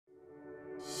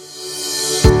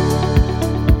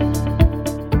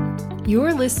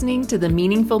You're listening to the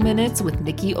Meaningful Minutes with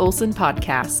Nikki Olson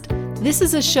podcast. This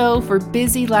is a show for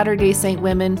busy Latter-day Saint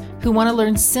women who want to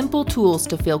learn simple tools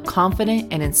to feel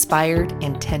confident and inspired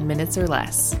in 10 minutes or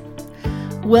less.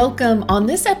 Welcome. On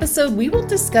this episode, we will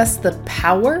discuss the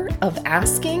power of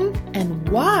asking and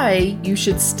why you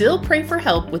should still pray for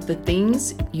help with the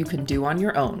things you can do on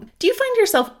your own. Do you find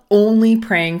yourself only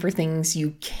praying for things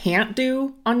you can't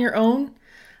do on your own?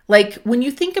 Like when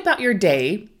you think about your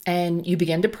day and you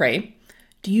begin to pray,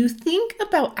 do you think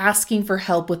about asking for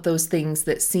help with those things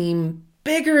that seem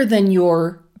bigger than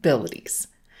your abilities?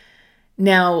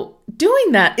 Now,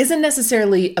 doing that isn't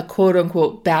necessarily a quote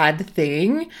unquote bad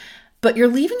thing, but you're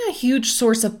leaving a huge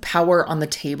source of power on the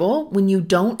table when you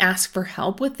don't ask for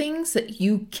help with things that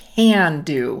you can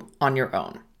do on your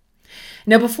own.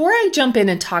 Now, before I jump in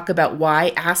and talk about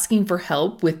why asking for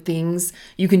help with things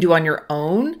you can do on your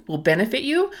own will benefit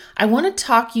you, I want to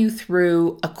talk you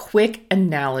through a quick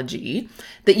analogy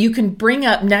that you can bring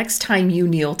up next time you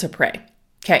kneel to pray.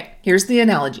 Okay, here's the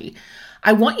analogy.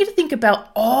 I want you to think about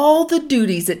all the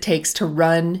duties it takes to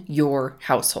run your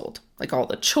household, like all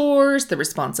the chores, the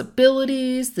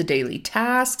responsibilities, the daily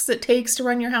tasks it takes to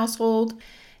run your household.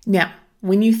 Now,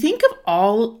 when you think of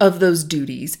all of those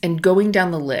duties and going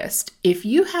down the list, if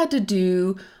you had to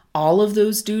do all of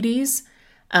those duties,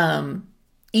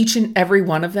 each and every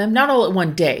one of them, not all at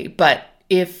one day, but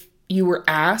if you were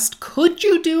asked, could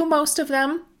you do most of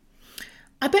them?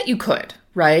 I bet you could,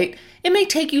 right? It may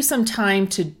take you some time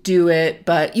to do it,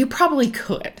 but you probably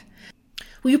could.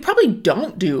 Well, you probably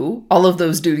don't do all of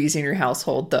those duties in your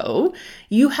household, though.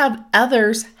 You have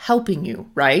others helping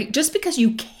you, right? Just because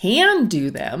you can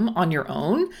do them on your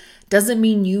own doesn't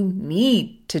mean you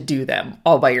need to do them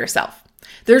all by yourself.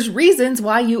 There's reasons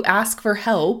why you ask for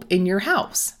help in your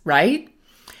house, right?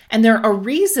 And there are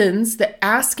reasons that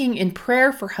asking in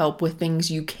prayer for help with things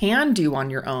you can do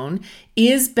on your own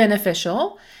is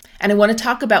beneficial. And I want to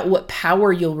talk about what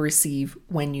power you'll receive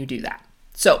when you do that.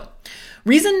 So,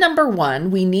 reason number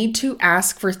one, we need to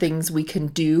ask for things we can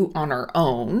do on our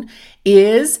own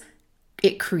is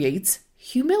it creates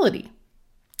humility.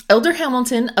 Elder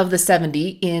Hamilton of the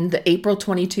 70 in the April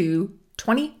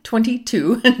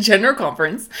 2022 General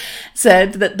Conference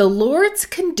said that the Lord's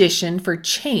condition for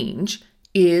change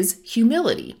is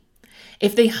humility.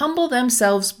 If they humble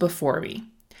themselves before me.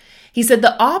 He said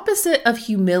the opposite of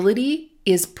humility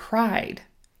is pride.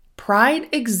 Pride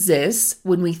exists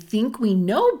when we think we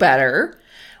know better,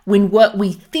 when what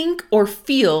we think or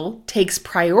feel takes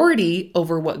priority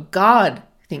over what God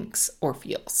thinks or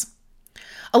feels.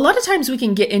 A lot of times we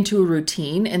can get into a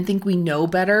routine and think we know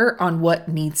better on what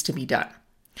needs to be done.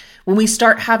 When we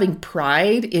start having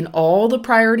pride in all the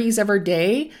priorities of our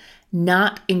day,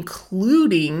 not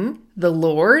including the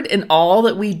Lord in all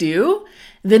that we do,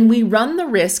 then we run the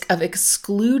risk of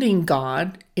excluding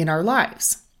God in our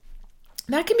lives.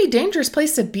 That can be a dangerous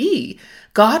place to be.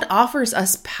 God offers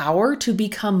us power to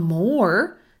become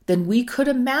more than we could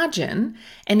imagine.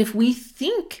 And if we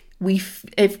think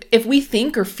if we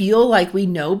think or feel like we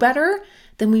know better,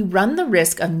 then we run the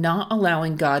risk of not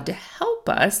allowing God to help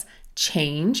us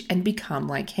change and become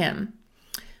like Him,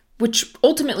 which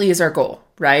ultimately is our goal,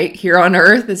 right? Here on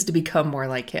earth is to become more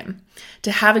like Him,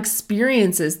 to have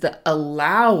experiences that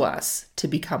allow us to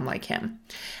become like Him.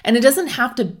 And it doesn't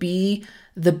have to be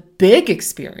the big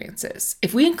experiences.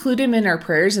 If we include Him in our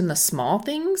prayers in the small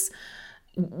things,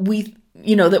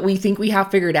 that we think we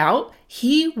have figured out,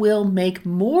 He will make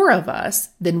more of us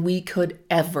than we could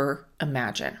ever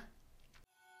imagine.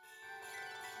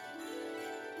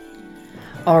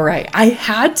 All right, I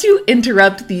had to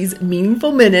interrupt these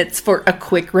meaningful minutes for a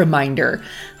quick reminder.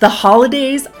 The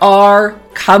holidays are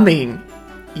coming.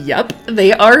 Yep,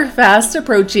 they are fast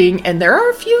approaching, and there are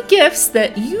a few gifts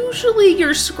that usually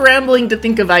you're scrambling to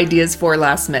think of ideas for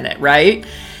last minute, right?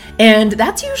 And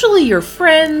that's usually your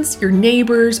friends, your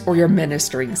neighbors, or your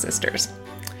ministering sisters.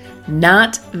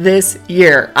 Not this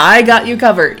year. I got you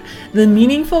covered. The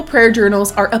Meaningful Prayer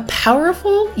Journals are a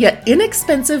powerful yet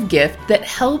inexpensive gift that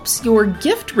helps your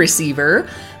gift receiver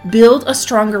build a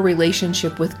stronger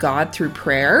relationship with God through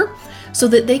prayer so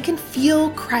that they can feel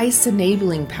Christ's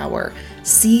enabling power,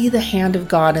 see the hand of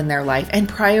God in their life, and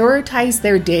prioritize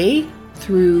their day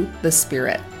through the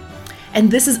Spirit.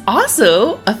 And this is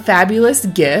also a fabulous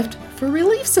gift for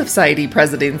Relief Society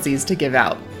presidencies to give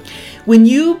out. When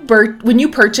you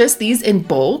purchase these in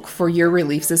bulk for your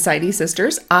Relief Society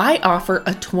sisters, I offer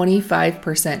a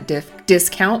 25%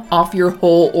 discount off your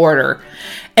whole order.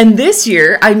 And this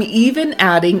year, I'm even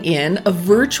adding in a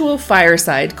virtual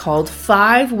fireside called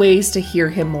 5 Ways to Hear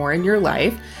Him More in Your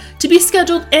Life to be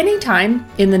scheduled anytime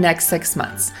in the next 6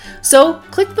 months. So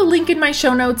click the link in my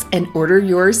show notes and order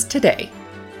yours today.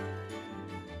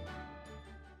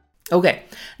 Okay,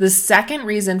 the second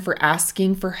reason for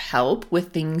asking for help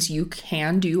with things you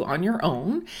can do on your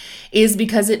own is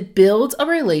because it builds a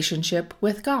relationship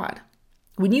with God.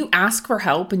 When you ask for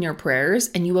help in your prayers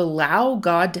and you allow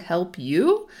God to help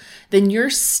you, then you're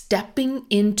stepping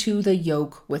into the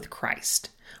yoke with Christ,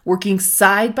 working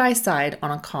side by side on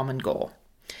a common goal.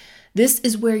 This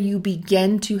is where you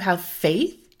begin to have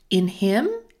faith in Him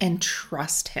and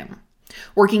trust Him.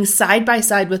 Working side by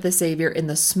side with the Savior in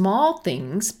the small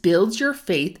things builds your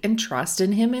faith and trust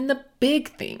in Him in the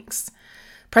big things.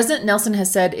 President Nelson has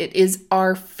said it is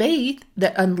our faith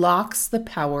that unlocks the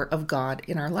power of God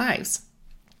in our lives.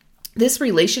 This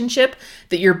relationship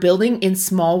that you're building in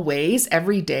small ways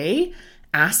every day,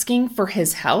 asking for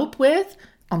His help with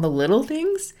on the little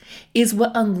things, is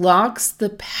what unlocks the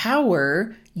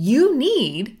power you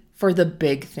need for the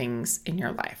big things in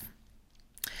your life.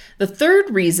 The third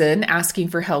reason asking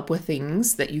for help with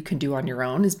things that you can do on your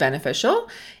own is beneficial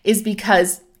is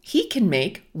because He can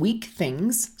make weak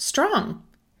things strong.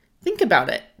 Think about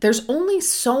it. There's only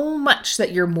so much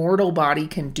that your mortal body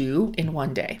can do in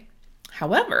one day.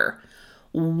 However,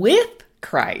 with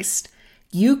Christ,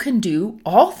 you can do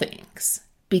all things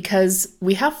because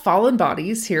we have fallen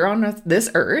bodies here on this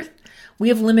earth. We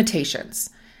have limitations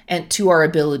and to our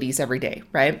abilities every day,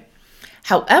 right?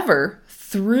 However,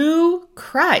 through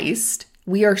Christ,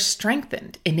 we are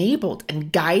strengthened, enabled,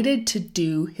 and guided to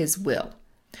do His will.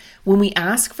 When we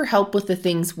ask for help with the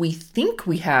things we think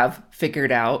we have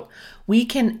figured out, we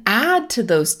can add to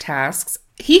those tasks.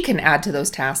 He can add to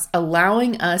those tasks,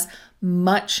 allowing us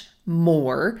much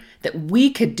more that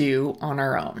we could do on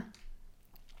our own.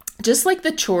 Just like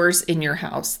the chores in your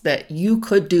house that you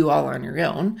could do all on your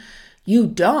own, you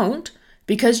don't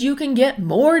because you can get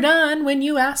more done when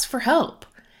you ask for help.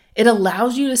 It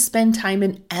allows you to spend time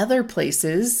in other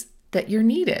places that you're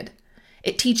needed.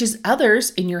 It teaches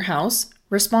others in your house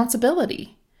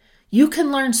responsibility. You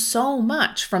can learn so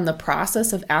much from the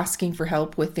process of asking for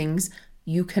help with things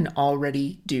you can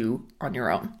already do on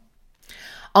your own.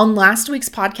 On last week's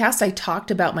podcast, I talked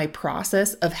about my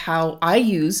process of how I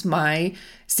use my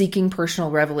Seeking Personal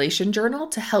Revelation journal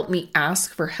to help me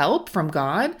ask for help from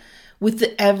God with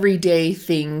the everyday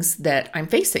things that I'm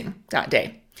facing that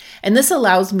day. And this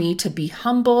allows me to be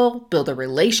humble, build a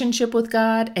relationship with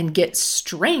God, and get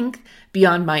strength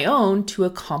beyond my own to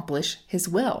accomplish His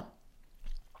will.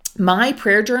 My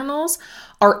prayer journals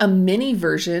are a mini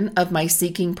version of my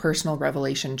Seeking Personal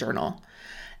Revelation journal.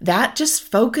 That just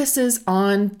focuses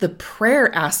on the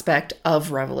prayer aspect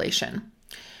of revelation.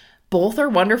 Both are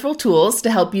wonderful tools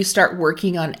to help you start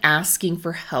working on asking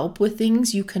for help with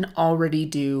things you can already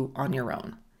do on your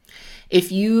own. If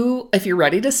you're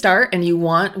ready to start and you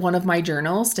want one of my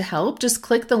journals to help, just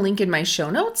click the link in my show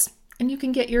notes and you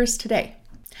can get yours today.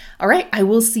 All right, I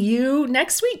will see you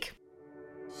next week.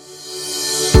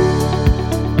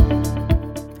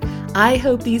 I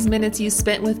hope these minutes you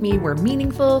spent with me were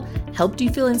meaningful, helped you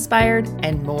feel inspired,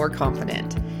 and more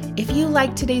confident. If you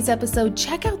liked today's episode,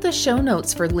 check out the show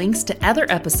notes for links to other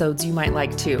episodes you might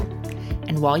like too.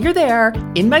 And while you're there,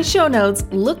 in my show notes,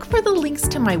 look for the links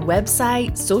to my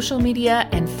website, social media,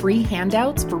 and free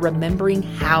handouts for remembering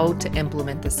how to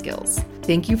implement the skills.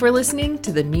 Thank you for listening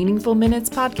to the Meaningful Minutes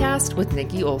podcast with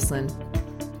Nikki Olson.